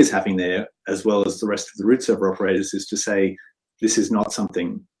NCC is having there, as well as the rest of the root server operators, is to say this is not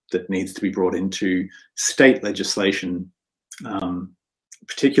something that needs to be brought into state legislation,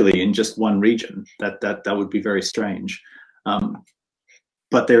 particularly in just one region. That would be very strange.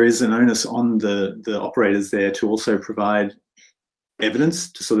 But there is an onus on the operators there to also provide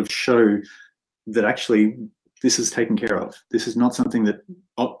evidence to sort of show that actually this is taken care of. This is not something that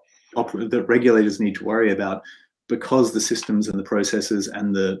that regulators need to worry about, because the systems and the processes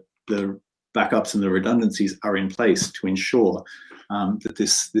and the backups and the redundancies are in place to ensure that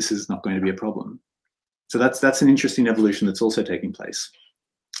this is not going to be a problem. So that's an interesting evolution that's also taking place.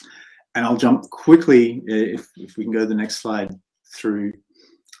 And I'll jump quickly, if we can go to the next slide, through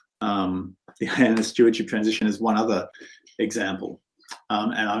the IANA stewardship transition as one other example.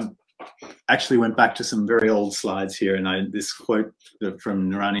 And I actually went back to some very old slides here, and this quote from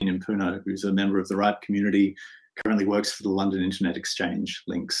Narani Nimpuno, who's a member of the RIPE community, currently works for the London Internet Exchange,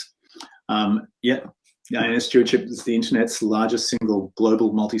 links. Yeah, the IANA stewardship is the internet's largest single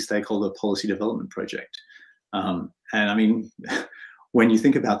global multi-stakeholder policy development project. And I mean, when you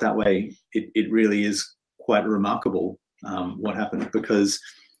think about that way, it really is quite remarkable what happened, because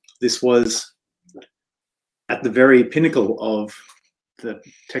this was at the very pinnacle of the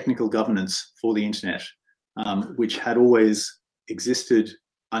technical governance for the internet, which had always existed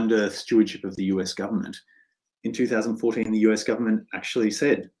under stewardship of the US government. in 2014, the US government actually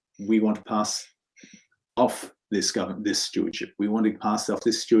said, we want to pass off this stewardship. We want to pass off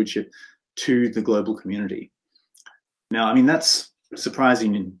this stewardship to the global community. Now, I mean, that's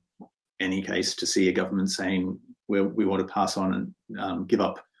surprising in any case to see a government saying we want to pass on and give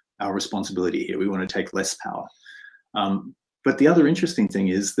up our responsibility here. We want to take less power. But the other interesting thing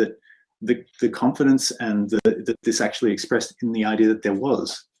is that the confidence and that this actually expressed in the idea that there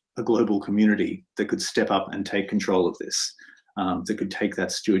was a global community that could step up and take control of this, that could take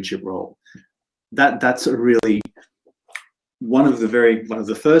that stewardship role. That's a really one of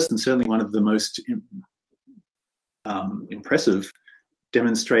the first and certainly one of the most impressive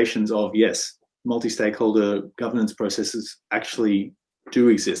demonstrations of, yes, multi-stakeholder governance processes actually do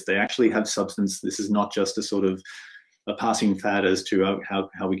exist. They actually have substance. This is not just a sort of a passing fad as to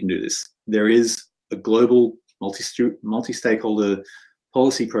how we can do this. There is a global multi-stakeholder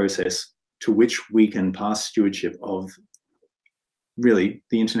policy process to which we can pass stewardship of really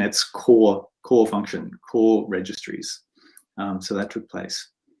the internet's core function, core registries. So that took place.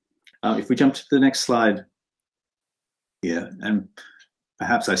 If we jump to the next slide here, and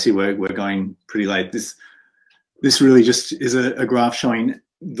perhaps I see we're going pretty late. This really just is a graph showing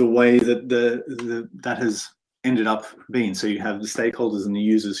the way that that has ended up being. So you have the stakeholders and the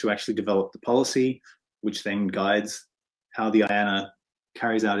users who actually develop the policy, which then guides how the IANA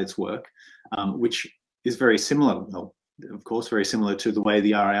carries out its work, which is very similar, well, of course, very similar to the way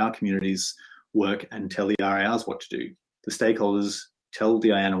the RIR communities work and tell the RIRs what to do. The stakeholders tell the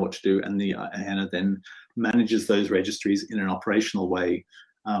IANA what to do, and the IANA then manages those registries in an operational way,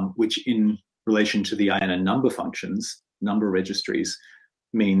 which in relation to the IANA number functions, number registries,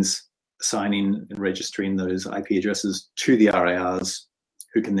 means assigning and registering those IP addresses to the RIRs,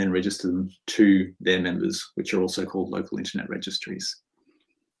 who can then register them to their members, which are also called local internet registries.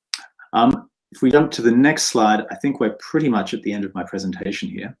 If we jump to the next slide, I think we're pretty much at the end of my presentation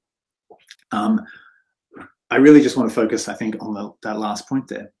here. I really just want to focus, I think, on that last point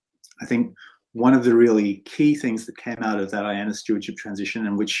there. I think one of the really key things that came out of that IANA stewardship transition,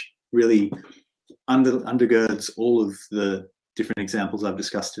 and which really undergirds all of the different examples I've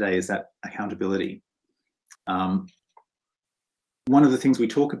discussed today, is that accountability. One of the things we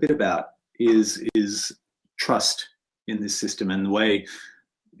talk a bit about is trust in this system, and the way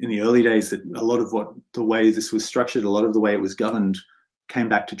in the early days that a lot of the way this was structured, a lot of the way it was governed came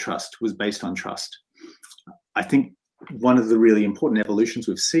back to trust, was based on trust. I think one of the really important evolutions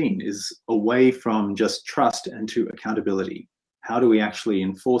we've seen is away from just trust and to accountability. How do we actually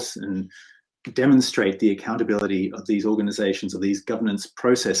enforce and demonstrate the accountability of these organizations, of these governance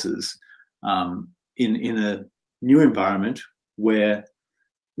processes in a new environment where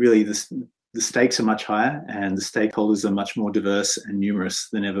really the stakes are much higher and the stakeholders are much more diverse and numerous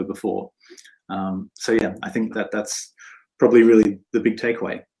than ever before. So yeah, I think that's probably really the big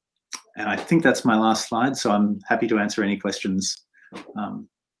takeaway. And I think that's my last slide, so I'm happy to answer any questions.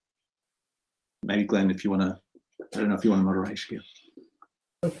 Maybe Glenn, if you want to, I don't know if you want to moderate here.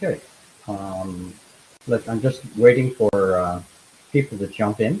 Okay. Look, I'm just waiting for people to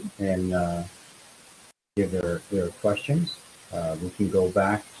jump in and give their questions. We can go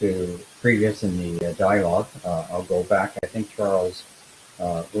back to previous in the dialogue. I'll go back. I think Charles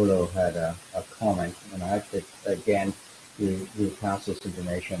Ulo had a comment, and I have to, again, we pass this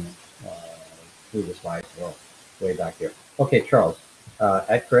information through the slides, well, way back here. Okay, Charles,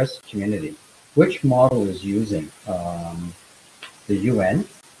 at Chris Community, which model is using the UN?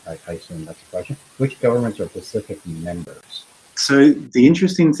 I assume that's the question. Which governments are Pacific members? So the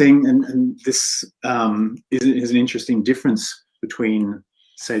interesting thing, and this is an interesting difference between,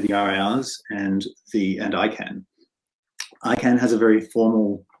 say, the RIRs and ICANN. ICANN has a very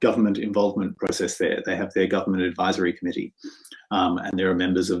formal government involvement process there. They have their government advisory committee, and there are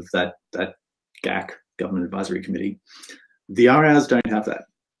members of that GAC, government advisory committee. The RIRs don't have that.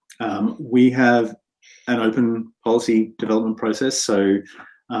 We have an open policy development process. So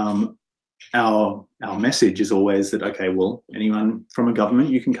our message is always that, okay, well, anyone from a government,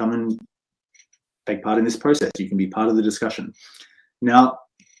 you can come and take part in this process. You can be part of the discussion. Now,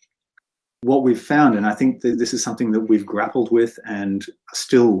 what we've found, and I think that this is something that we've grappled with and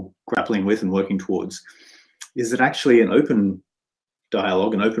still grappling with and working towards, is that actually an open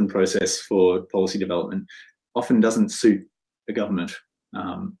dialogue, an open process for policy development often doesn't suit a government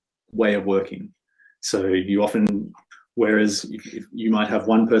way of working. So you often, whereas you might have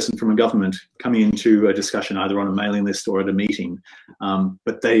one person from a government coming into a discussion either on a mailing list or at a meeting,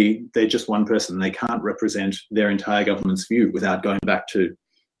 but they're just one person. They can't represent their entire government's view without going back to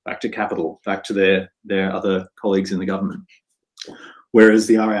capital, back to their other colleagues in the government. Whereas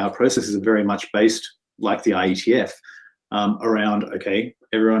the RIR processes are very much based like the IETF, around, okay,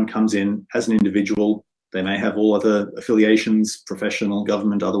 everyone comes in as an individual. They may have all other affiliations, professional,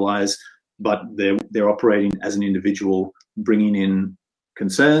 government, otherwise, but they're operating as an individual, bringing in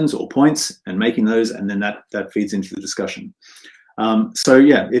concerns or points and making those, and then that feeds into the discussion. So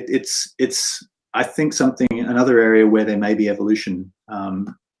yeah, it's I think another area where there may be evolution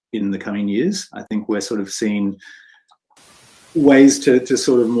in the coming years. I think we're sort of seeing ways to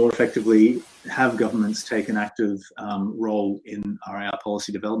sort of more effectively have governments take an active role in RIR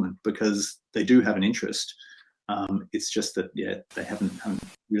policy development, because they do have an interest. It's just that, yeah, they haven't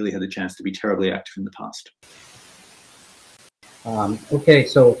really had a chance to be terribly active in the past. Okay,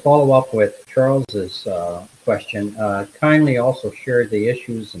 so follow up with Charles's question. Kindly also share the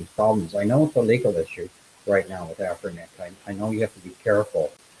issues and problems. I know it's a legal issue right now with AFRINIC. I know you have to be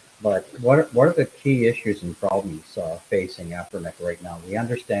careful, but what are the key issues and problems facing AFRINIC right now? We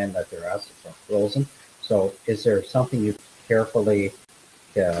understand that their assets are frozen. So is there something you carefully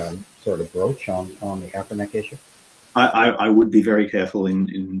sort of broach on the AFRINIC issue? I would be very careful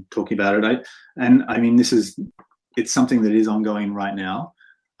in talking about it. I mean, it's something that is ongoing right now.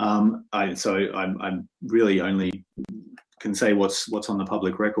 So I'm really only can say what's on the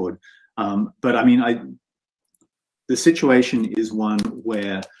public record. But I mean, the situation is one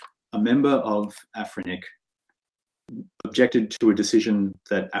where a member of AFRINIC objected to a decision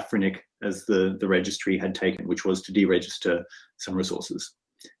that AFRINIC, as the registry, had taken, which was to deregister some resources.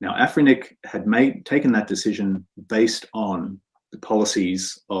 Now, AFRINIC had taken that decision based on the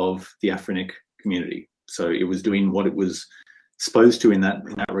policies of the AFRINIC community. So it was doing what it was supposed to in that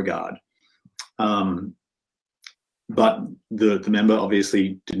regard. But the member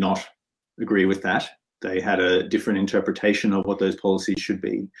obviously did not agree with that. They had a different interpretation of what those policies should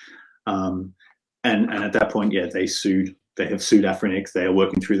be. And at that point, yeah, they have sued AFRINIC. They are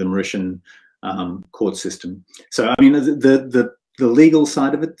working through the Mauritian court system. So, I mean, the legal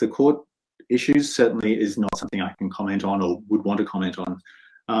side of it, the court issues, certainly is not something I can comment on or would want to comment on.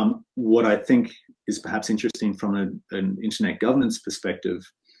 What I think is perhaps interesting from an internet governance perspective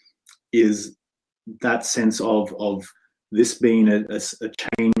is that sense of this being a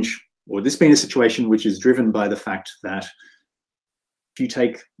change, or this being a situation which is driven by the fact that if you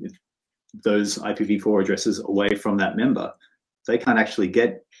take those IPv4 addresses away from that member, they can't actually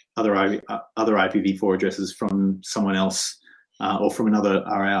get other IPv4 addresses from someone else or from another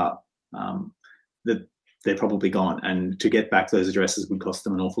RIR. That they're probably gone, and to get back those addresses would cost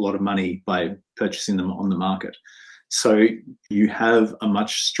them an awful lot of money by purchasing them on the market. So you have a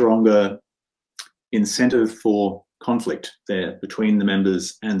much stronger incentive for conflict there between the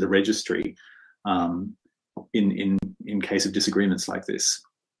members and the registry in case of disagreements like this.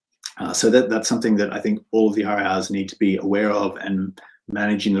 So that's something that I think all of the RIRs need to be aware of, and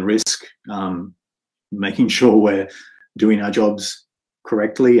managing the risk, making sure we're doing our jobs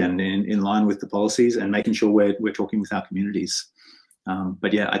correctly and in line with the policies, and making sure we're talking with our communities.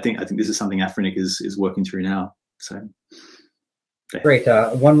 But yeah, I think this is something AFRINIC is working through now. So okay. Great.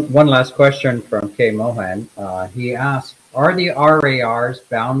 One last question from K Mohan. He asked, are the RIRs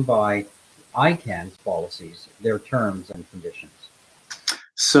bound by ICANN's policies, their terms and conditions?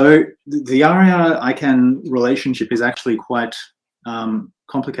 So the RIR ICANN relationship is actually quite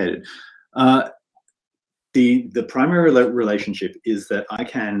complicated. The primary relationship is that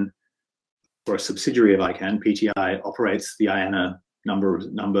ICANN, or a subsidiary of ICANN, PTI, operates the IANA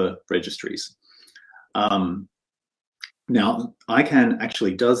number registries. Now, ICANN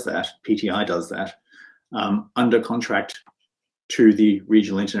actually does that, PTI does that, under contract to the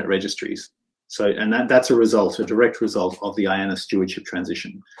regional internet registries. So, and that's a direct result of the IANA stewardship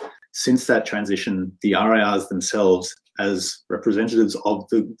transition. Since that transition, the RIRs themselves, as representatives of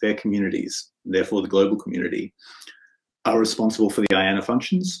their communities, therefore the global community, are responsible for the IANA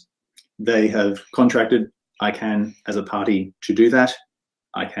functions. They have contracted ICANN as a party to do that.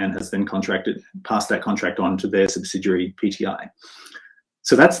 ICANN has then passed that contract on to their subsidiary PTI.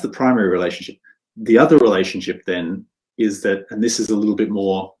 So that's the primary relationship. The other relationship then is that, and this is a little bit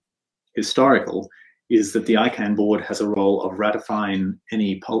more historical, is that the ICANN board has a role of ratifying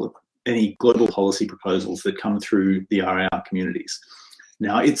any global policy proposals that come through the RIR communities.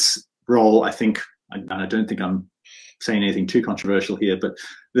 Now, its role, I think, and I don't think I'm saying anything too controversial here, but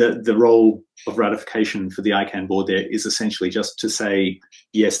the role of ratification for the ICANN board there is essentially just to say,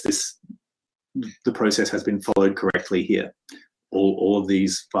 yes, the process has been followed correctly here. All of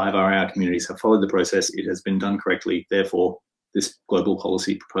these 5 RIR communities have followed the process. It has been done correctly. Therefore, this global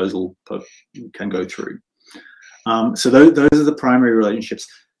policy proposal can go through. So those are the primary relationships.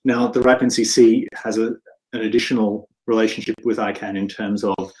 Now, the RIPE NCC has an additional relationship with ICANN in terms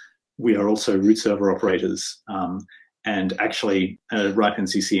of we are also root server operators. And actually, a RIPE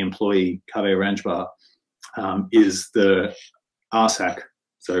NCC employee, Kaveh Ranjbar, is the RSAC,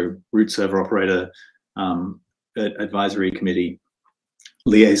 so root server operator advisory committee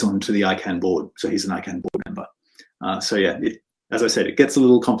liaison to the ICANN board. So he's an ICANN board member. So yeah, as I said, it gets a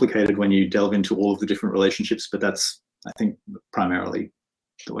little complicated when you delve into all of the different relationships, but that's, I think, primarily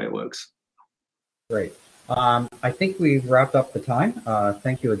the way it works. Great. I think we've wrapped up the time.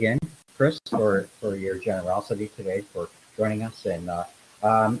 Thank you again, Chris, for your generosity today, for joining us. And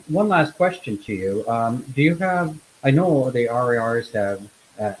one last question to you. Do you have, I know the RARs have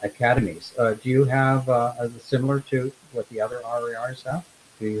academies. Do you have similar to what the other RARs have?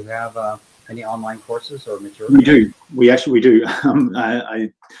 Do you have any online courses or materials? We do. We do.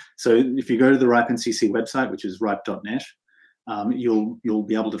 So if you go to the RIPE NCC website, which is ripe.net, you'll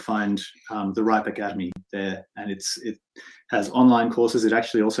be able to find the RIPE Academy there, and it has online courses. It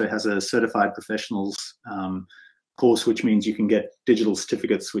actually also has a certified professionals course, which means you can get digital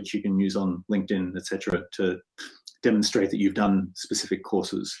certificates which you can use on LinkedIn, etc., to demonstrate that you've done specific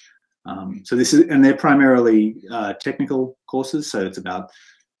courses. So this is, and they're primarily technical courses. So it's about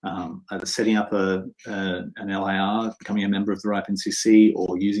either setting up an LIR, becoming a member of the RIPE NCC,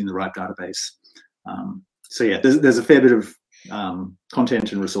 or using the RIPE database. So yeah, there's a fair bit of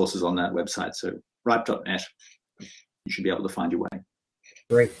content and resources on that website. So ripe.net, you should be able to find your way.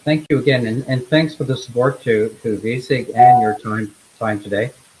 Great, thank you again, and thanks for the support to VSIG and your time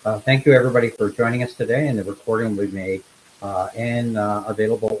today. Thank you everybody for joining us today, and the recording will be made and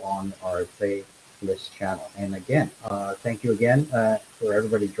available on our playlist channel. And again, thank you again for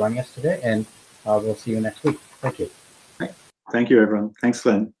everybody joining us today, and we'll see you next week. Thank you. Thank you, everyone. Thanks,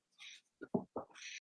 Glenn.